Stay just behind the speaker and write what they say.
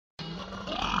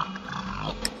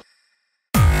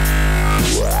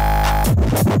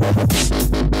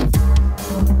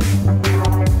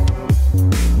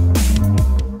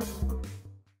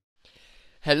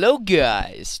Hello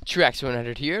guys,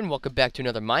 Trax100 here, and welcome back to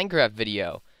another Minecraft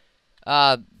video.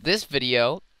 This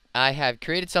video, I have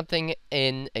created something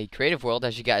in a creative world.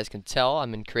 As you guys can tell,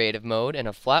 I'm in creative mode in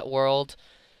a flat world,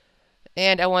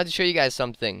 and I wanted to show you guys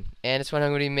something. And it's what I'm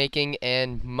going to be making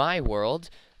in my world.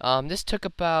 This took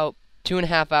about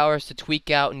 2.5 hours to tweak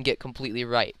out and get completely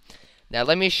right. Now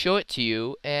let me show it to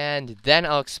you, and then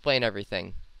I'll explain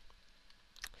everything.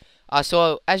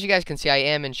 So as you guys can see, I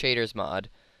am in Shaders mod.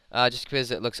 Just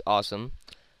because it looks awesome.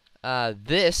 Yeah,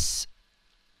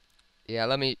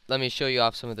 let me show you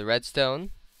off some of the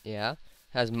redstone. Yeah,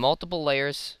 has multiple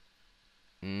layers.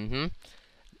 Now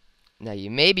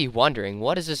you may be wondering,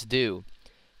 what does this do?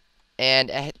 And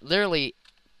literally,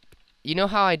 you know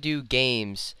how I do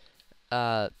games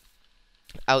outside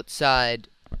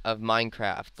of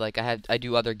Minecraft? Like I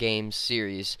do other games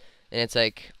series, and it's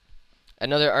like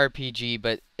another RPG,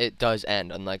 but it does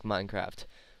end, unlike Minecraft.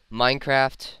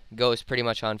 Minecraft goes pretty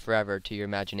much on forever to your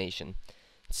imagination.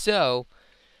 So,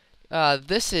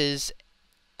 this is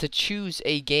to choose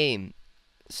a game.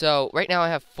 So, right now I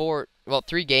have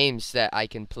 3 games that I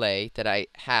can play that I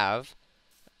have.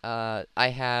 I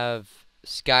have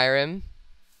Skyrim,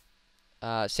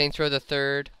 Saints Row the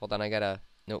Third. Hold on, I got a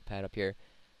notepad up here.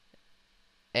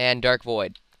 And Dark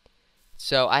Void.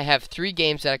 So, I have 3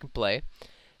 games that I can play.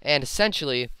 And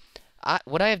essentially,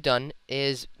 what I have done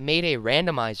is made a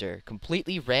randomizer,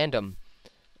 completely random,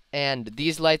 and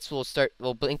these lights will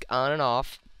blink on and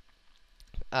off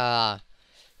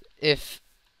if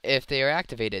they are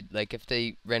activated, like if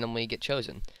they randomly get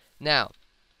chosen. Now,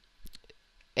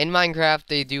 in Minecraft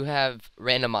they do have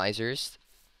randomizers,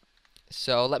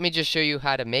 so let me just show you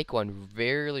how to make one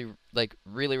really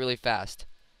fast.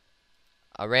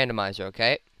 A randomizer,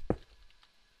 okay?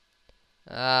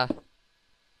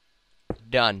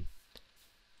 Done.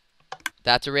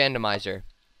 That's a randomizer.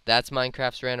 That's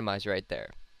Minecraft's randomizer right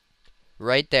there.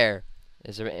 Right there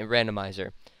is a randomizer.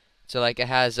 So like it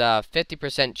has a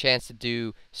 50% chance to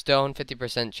do stone,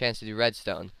 50% chance to do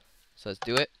redstone. So let's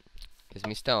do it. Gives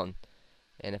me stone.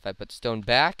 And if I put stone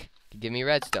back, it give me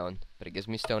redstone. But it gives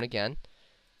me stone again.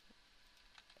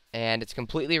 And it's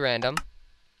completely random.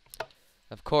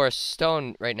 Of course,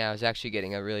 stone right now is actually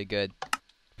getting a really good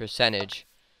percentage.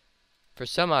 For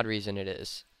some odd reason it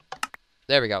is.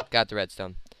 There we go, got the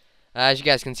redstone. As you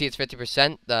guys can see, it's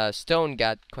 50%. The stone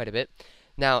got quite a bit.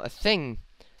 Now, a thing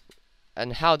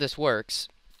and how this works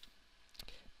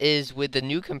is with the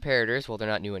new comparators. Well, they're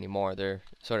not new anymore. They're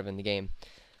sort of in the game.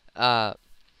 And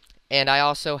I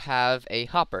also have a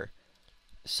hopper.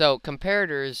 So,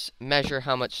 comparators measure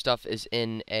how much stuff is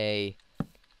in a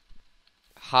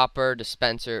hopper,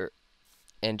 dispenser,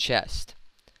 and chest.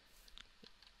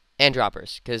 And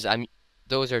droppers, because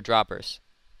those are droppers.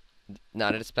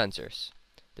 Not dispensers.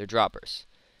 They're droppers.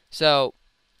 So,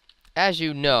 as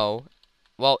you know,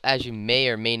 well, as you may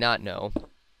or may not know,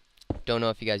 don't know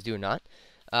if you guys do or not,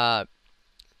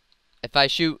 if I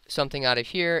shoot something out of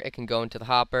here, it can go into the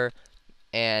hopper,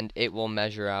 and it will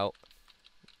measure out,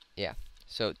 yeah,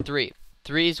 so 3.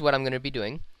 3 is what I'm going to be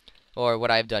doing, or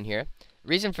what I've done here.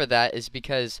 Reason for that is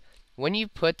because when you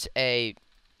put a,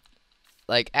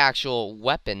 actual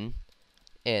weapon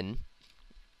in,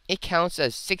 it counts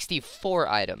as 64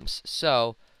 items.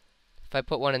 So if I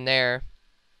put one in there,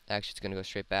 actually it's gonna go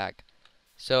straight back.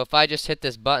 So if I just hit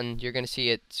this button, you're gonna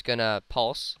see it's gonna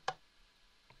pulse.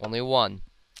 Only 1.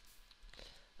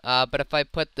 But if I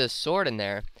put this sword in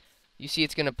there, you see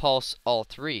it's gonna pulse all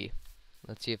 3.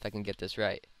 Let's see if I can get this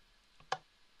right.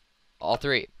 All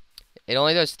 3. It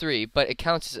only does 3, but it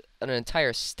counts as an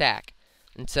entire stack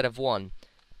instead of 1.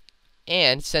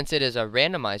 And since it is a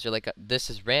randomizer, this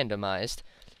is randomized,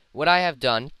 what I have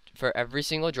done for every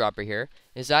single dropper here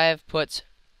is I have put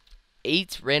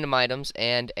 8 random items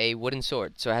and a wooden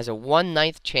sword. So it has a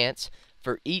 1/9 chance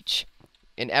for each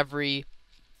and every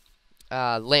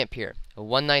lamp here. A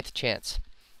 1/9 chance.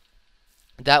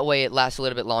 That way it lasts a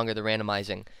little bit longer, the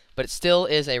randomizing. But it still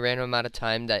is a random amount of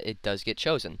time that it does get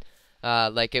chosen.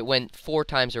 Like it went 4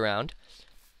 times around.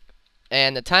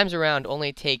 And the times around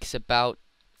only takes about,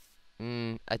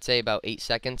 I'd say about 8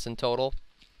 seconds in total.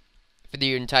 For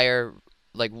the entire,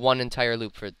 one entire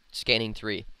loop for scanning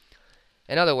 3.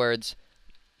 In other words,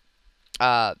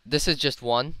 this is just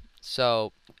 1.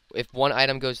 So if 1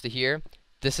 item goes to here,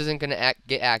 this isn't going to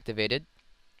get activated.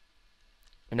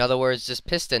 In other words, this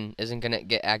piston isn't going to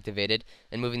get activated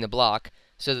and moving the block.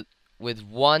 So with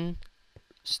 1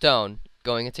 stone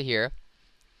going into here,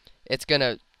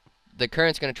 the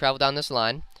current's going to travel down this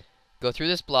line, go through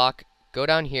this block, go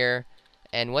down here,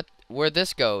 and where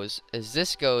this goes is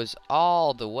this goes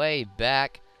all the way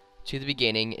back to the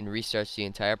beginning and restarts the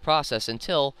entire process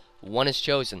until 1 is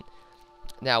chosen.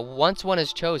 Now, once one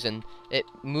is chosen, it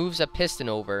moves a piston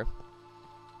over,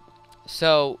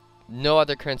 so no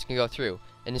other currents can go through.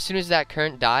 And as soon as that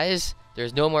current dies,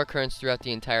 there's no more currents throughout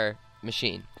the entire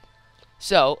machine.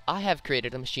 So, I have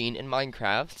created a machine in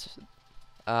Minecraft.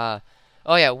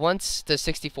 Oh yeah, once the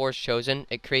 64 is chosen,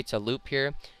 it creates a loop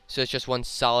here. So it's just one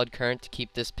solid current to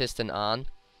keep this piston on.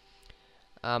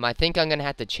 I think I'm going to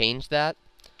have to change that.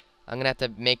 I'm going to have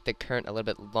to make the current a little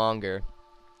bit longer.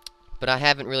 But I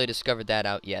haven't really discovered that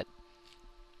out yet.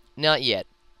 Not yet.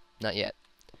 Not yet.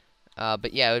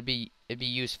 But yeah, it'd be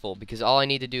useful because all I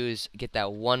need to do is get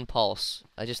that one pulse.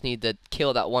 I just need to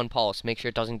kill that one pulse, make sure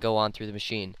it doesn't go on through the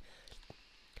machine.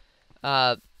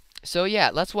 So yeah,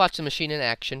 let's watch the machine in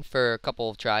action for a couple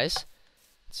of tries.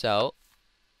 So,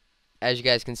 as you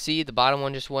guys can see, the bottom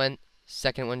one just went,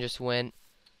 second one just went,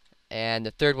 and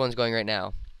the third one's going right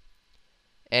now.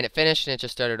 And it finished and it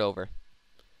just started over.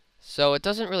 So it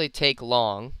doesn't really take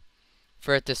long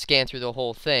for it to scan through the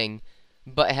whole thing,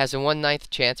 but it has a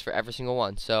 1/9 chance for every single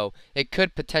one. So it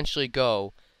could potentially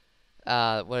go,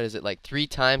 what is it, like 3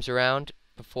 times around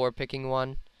before picking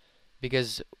one,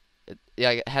 because yeah,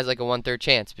 it has like a 1/3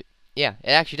 chance. Yeah, it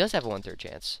actually does have a 1/3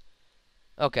 chance.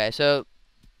 Okay, so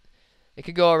it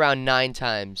could go around 9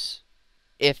 times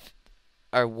if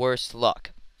our worst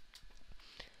luck.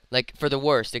 Like, for the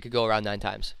worst, it could go around 9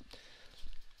 times.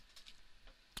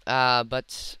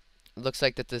 But looks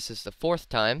like that this is the 4th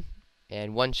time,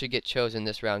 and one should get chosen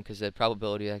this round because the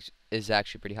probability is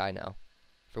actually pretty high now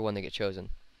for one to get chosen.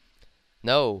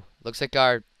 No, looks like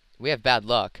we have bad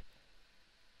luck.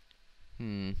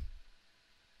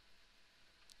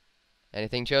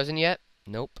 Anything chosen yet?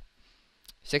 Nope.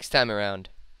 6th time around.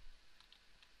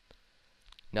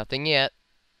 Nothing yet.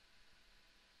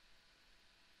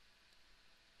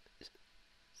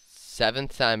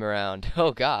 7th time around.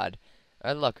 Oh god.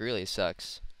 Our luck really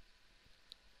sucks.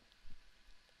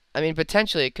 I mean,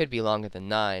 potentially it could be longer than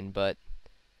 9, but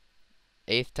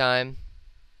 8th time.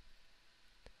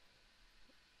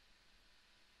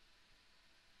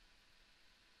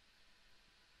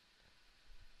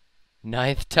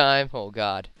 9th time. Oh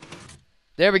god.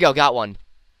 There we go, got one.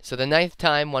 So the 9th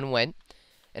time one went,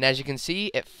 and as you can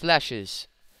see, it flashes.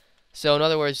 So in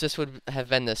other words, this would have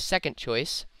been the second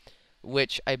choice,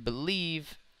 which I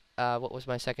believe, what was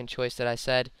my second choice that I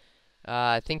said?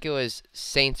 I think it was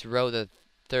Saints Row the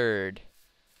Third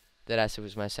that I said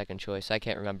was my second choice. I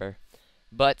can't remember.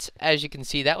 But as you can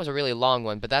see, that was a really long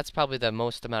one, but that's probably the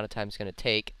most amount of time it's going to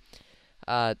take.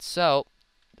 So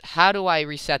how do I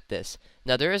reset this?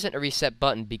 Now, there isn't a reset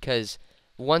button because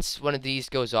once one of these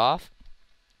goes off,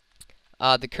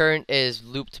 the current is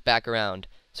looped back around.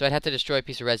 So I'd have to destroy a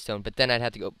piece of redstone, but then I'd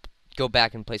have to go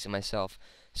back and place it myself.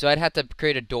 So I'd have to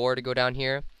create a door to go down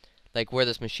here, like where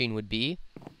this machine would be.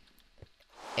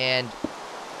 And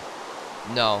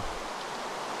no.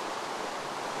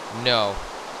 No.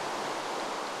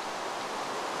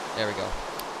 There we go.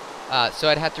 So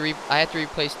I have to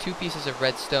replace 2 pieces of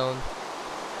redstone.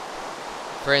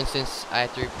 For instance, I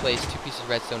have to replace 2 pieces of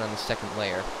redstone on the second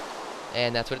layer.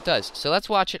 And that's what it does. So let's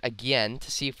watch it again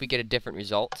to see if we get a different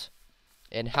result.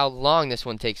 And how long this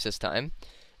one takes this time.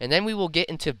 And then we will get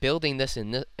into building this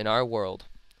in our world.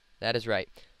 That is right.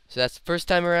 So that's the first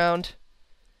time around.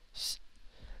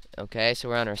 Okay, so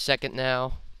we're on our second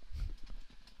now.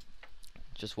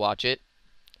 Just watch it.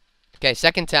 Okay,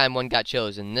 second time one got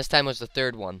chosen. This time was the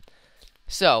third one.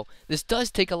 So, this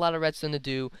does take a lot of redstone to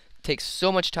do. It takes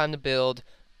so much time to build.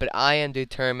 But I am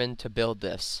determined to build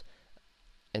this.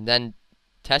 And then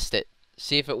test it.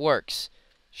 See if it works.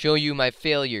 Show you my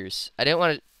failures. I didn't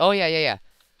want to... Oh, yeah.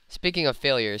 Speaking of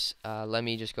failures, let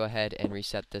me just go ahead and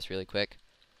reset this really quick.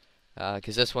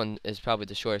 Because this one is probably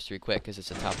the shortest to requit because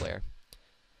it's a top layer.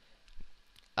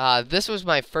 This was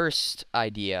my first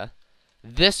idea.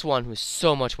 This one was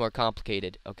so much more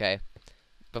complicated, okay?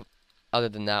 But other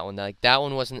than that one, like that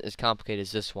one wasn't as complicated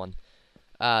as this one.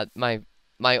 My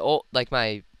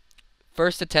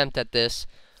first attempt at this,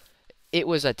 it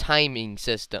was a timing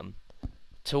system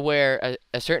to where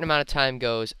a certain amount of time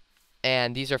goes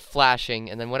and these are flashing,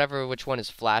 and then which one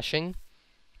is flashing,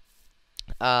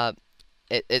 one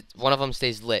of them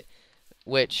stays lit,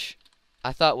 which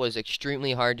I thought was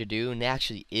extremely hard to do, and it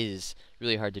actually is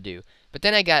really hard to do. But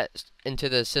then I got into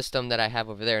the system that I have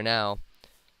over there now,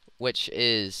 which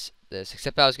is this,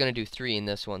 except I was going to do 3 in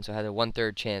this one, so I had a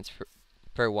 1/3 chance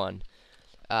per one.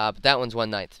 But that one's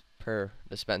 1/9 per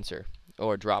dispenser,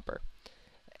 or dropper.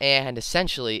 And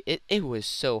essentially, it was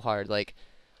so hard. Like,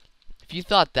 if you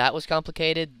thought that was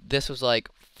complicated, this was like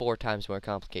 4 times more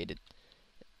complicated.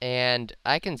 And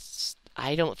I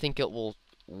don't think it will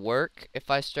work if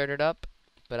I start it up,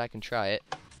 but I can try it.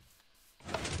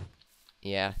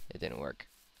 Yeah, it didn't work.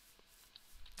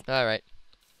 Alright.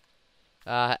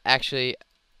 Actually,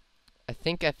 I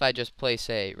think if I just place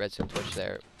a redstone torch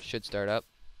there, it should start up.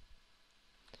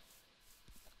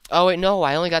 Oh, wait, no,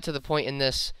 I only got to the point in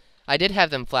this. I did have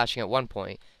them flashing at one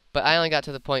point, but I only got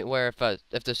to the point where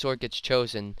if the sword gets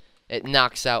chosen, it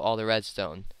knocks out all the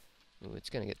redstone. Ooh, it's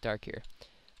gonna get dark here.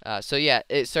 So yeah,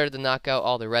 it started to knock out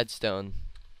all the redstone.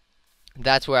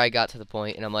 That's where I got to the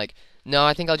point, and I'm like, no,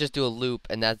 I think I'll just do a loop,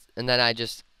 and then I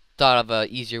just thought of a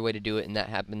easier way to do it, and that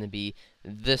happened to be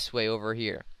this way over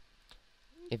here.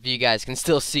 If you guys can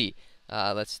still see,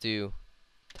 let's do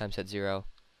time set 0,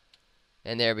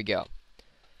 and there we go.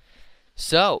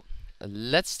 So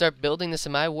let's start building this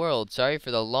in my world. Sorry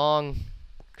for the long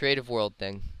creative world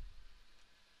thing.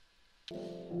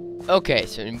 Okay,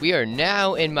 so we are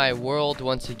now in my world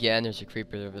once again. There's a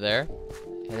creeper over there,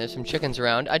 and there's some chickens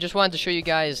around. I just wanted to show you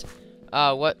guys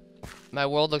what my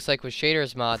world looks like with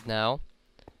shaders mod now.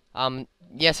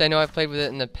 Yes, I know I've played with it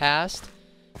in the past,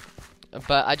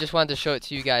 but I just wanted to show it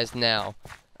to you guys now,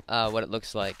 what it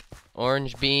looks like.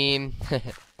 Orange beam,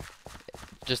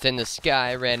 just in the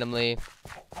sky randomly.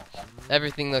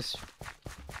 Everything looks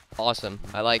awesome.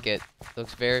 I like it. It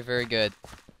looks very, very good.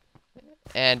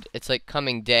 And it's like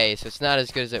coming day, so it's not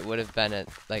as good as it would have been at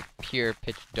like pure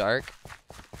pitch dark.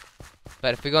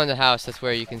 But if we go in the house, that's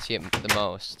where you can see it the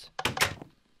most.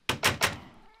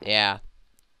 Yeah,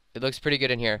 it looks pretty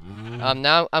good in here.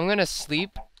 Now I'm gonna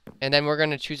sleep, and then we're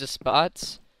gonna choose a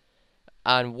spots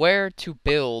on where to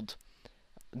build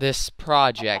this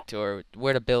project, or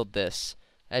where to build this.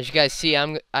 As you guys see,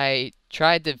 I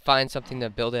tried to find something to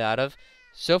build it out of.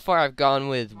 So far, I've gone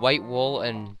with white wool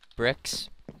and bricks.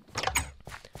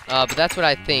 But that's what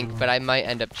I think, but I might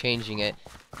end up changing it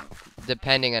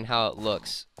depending on how it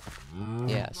looks.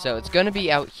 Yeah, so it's gonna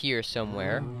be out here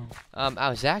somewhere. I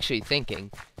was actually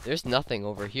thinking there's nothing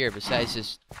over here besides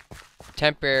this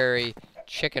temporary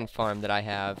chicken farm that I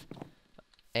have.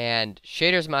 And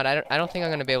shaders mod, I don't think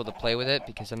I'm gonna be able to play with it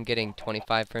because I'm getting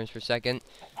 25 frames per second.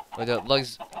 But it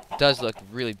does look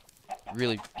really,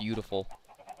 really beautiful.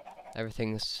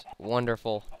 Everything's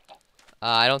wonderful.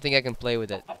 I don't think I can play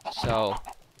with it. So,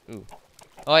 ooh.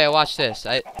 Oh yeah, watch this.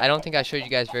 I don't think I showed you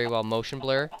guys very well motion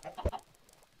blur.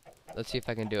 Let's see if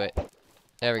I can do it.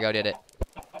 There we go, did it.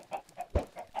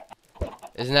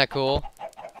 Isn't that cool?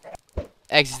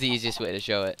 X is the easiest way to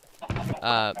show it.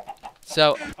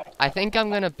 So I think I'm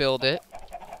gonna build it.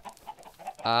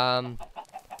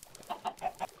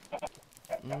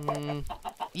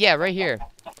 Yeah, right here.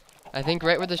 I think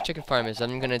right where this chicken farm is.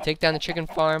 I'm gonna take down the chicken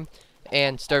farm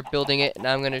and start building it, and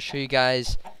I'm gonna show you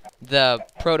guys the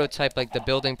prototype, like the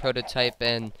building prototype,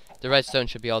 and the redstone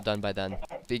should be all done by then,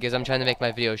 because I'm trying to make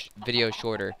my video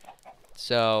shorter.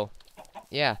 So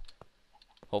yeah,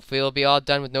 hopefully it'll be all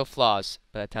done with no flaws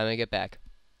by the time I get back.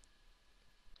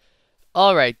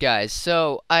 Alright guys,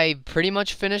 so I pretty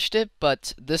much finished it,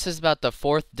 but this is about the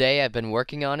 4th day I've been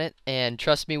working on it, and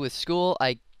trust me, with school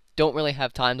I don't really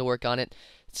have time to work on it.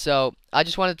 So I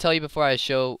just wanted to tell you before I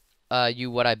show you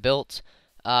what I built,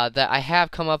 that I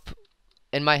have come up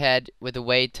in my head with a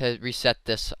way to reset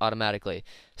this automatically.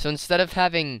 So instead of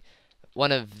having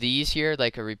one of these here,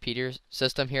 like a repeater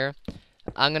system here,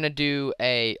 I'm gonna do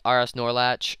a RS NOR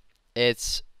latch.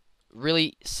 It's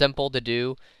really simple to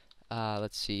do.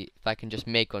 Let's see if I can just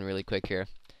make one really quick here.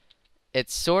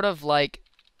 It's sort of like,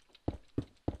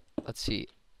 let's see,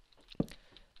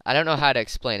 I don't know how to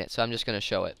explain it, so I'm just gonna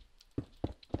show it.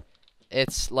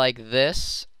 It's like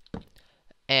this,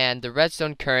 and the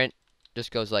redstone current just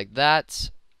goes like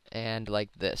that and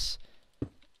like this,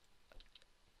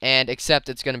 and except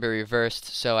it's gonna be reversed,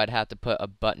 so I'd have to put a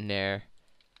button there,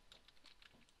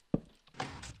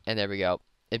 and there we go.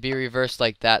 It'd be reversed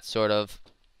like that, sort of.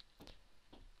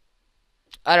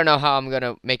 I don't know how I'm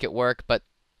gonna make it work, but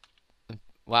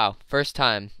wow, first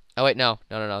time. Oh wait, no,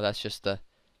 that's just the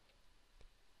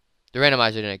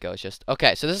randomizer didn't go. It's just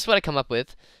okay. So this is what I came up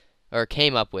with.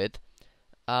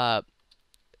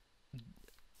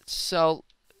 So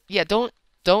yeah,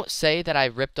 don't say that I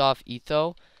ripped off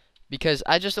Etho, because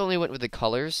I just only went with the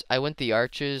colors. I went the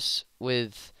arches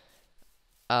with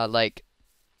like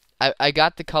I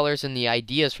got the colors and the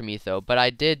ideas from Etho, but I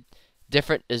did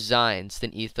different designs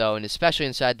than Etho, and especially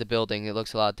inside the building it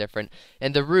looks a lot different.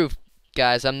 And the roof,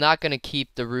 guys, I'm not gonna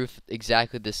keep the roof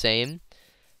exactly the same.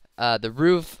 The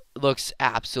roof looks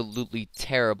absolutely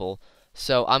terrible,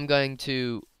 so I'm going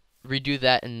to redo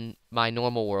that in my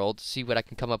normal world, see what I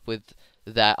can come up with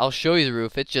that. I'll show you the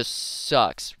roof. It just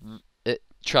sucks.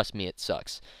 Trust me, it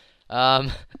sucks.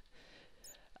 I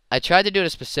tried to do it a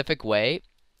specific way,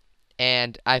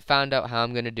 and I found out how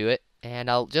I'm gonna do it, and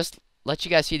I'll just let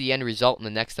you guys see the end result in the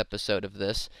next episode of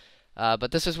this.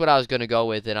 But this is what I was gonna go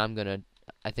with, and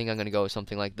I think I'm gonna go with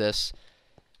something like this.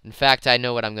 In fact, I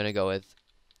know what I'm gonna go with.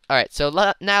 All right,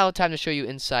 so now time to show you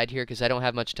inside here because I don't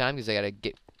have much time because I gotta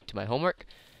get to my homework.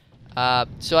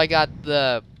 So I got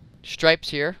the stripes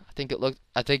here.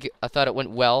 I thought it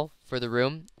went well for the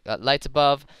room. Got lights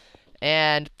above,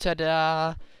 and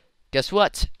ta-da! Guess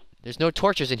what? There's no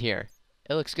torches in here.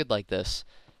 It looks good like this.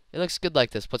 It looks good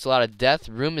like this. Puts a lot of depth.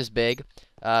 Room is big.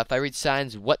 If I read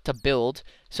signs, what to build.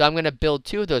 So I'm gonna build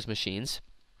 2 of those machines.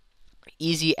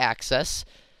 Easy access.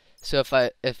 So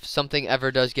if something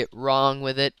ever does get wrong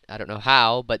with it, I don't know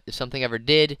how, but if something ever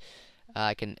did,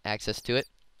 I can access to it.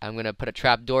 I'm gonna put a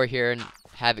trap door here and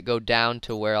have it go down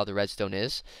to where all the redstone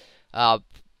is.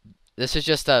 This is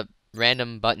just a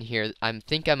random button here. I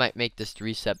think I might make this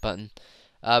reset button,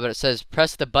 but it says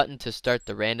press the button to start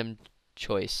the random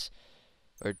choice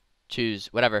or choose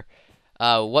whatever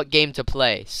what game to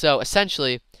play. So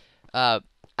essentially,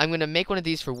 I'm going to make one of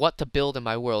these for what to build in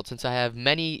my world. Since I have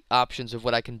many options of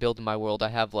what I can build in my world, I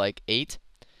have like 8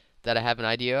 that I have an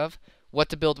idea of what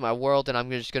to build in my world, and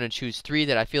I'm just going to choose 3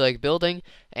 that I feel like building,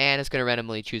 and it's going to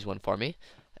randomly choose one for me.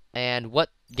 And what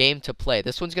game to play.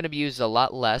 This one's going to be used a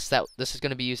lot less. This is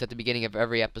going to be used at the beginning of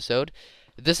every episode.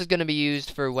 This is going to be used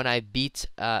for when I beat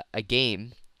a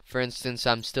game. For instance,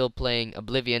 I'm still playing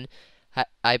Oblivion.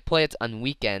 I play it on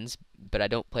weekends, but I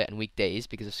don't play it on weekdays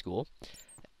because of school.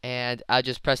 And I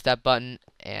just press that button,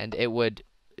 and it would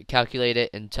calculate it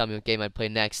and tell me what game I'd play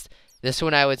next. This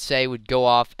one I would say would go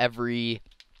off every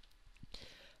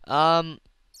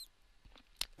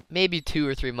maybe 2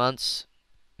 or 3 months,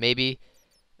 maybe,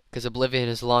 because Oblivion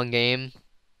is a long game.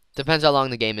 Depends how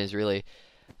long the game is, really.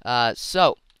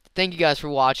 So thank you guys for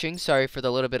watching. Sorry for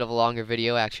the little bit of a longer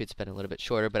video. Actually, it's been a little bit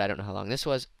shorter, but I don't know how long this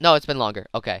was. No, it's been longer.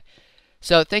 Okay.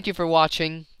 So thank you for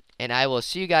watching, and I will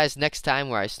see you guys next time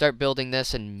where I start building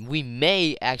this, and we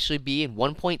may actually be in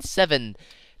 1.7. If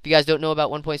you guys don't know about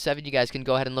 1.7, you guys can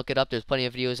go ahead and look it up. There's plenty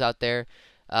of videos out there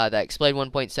that explain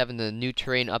 1.7, the new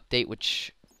terrain update,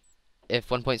 which if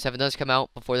 1.7 does come out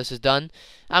before this is done,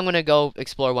 I'm going to go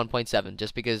explore 1.7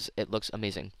 just because it looks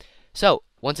amazing. So,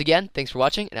 once again, thanks for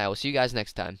watching, and I will see you guys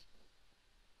next time.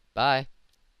 Bye.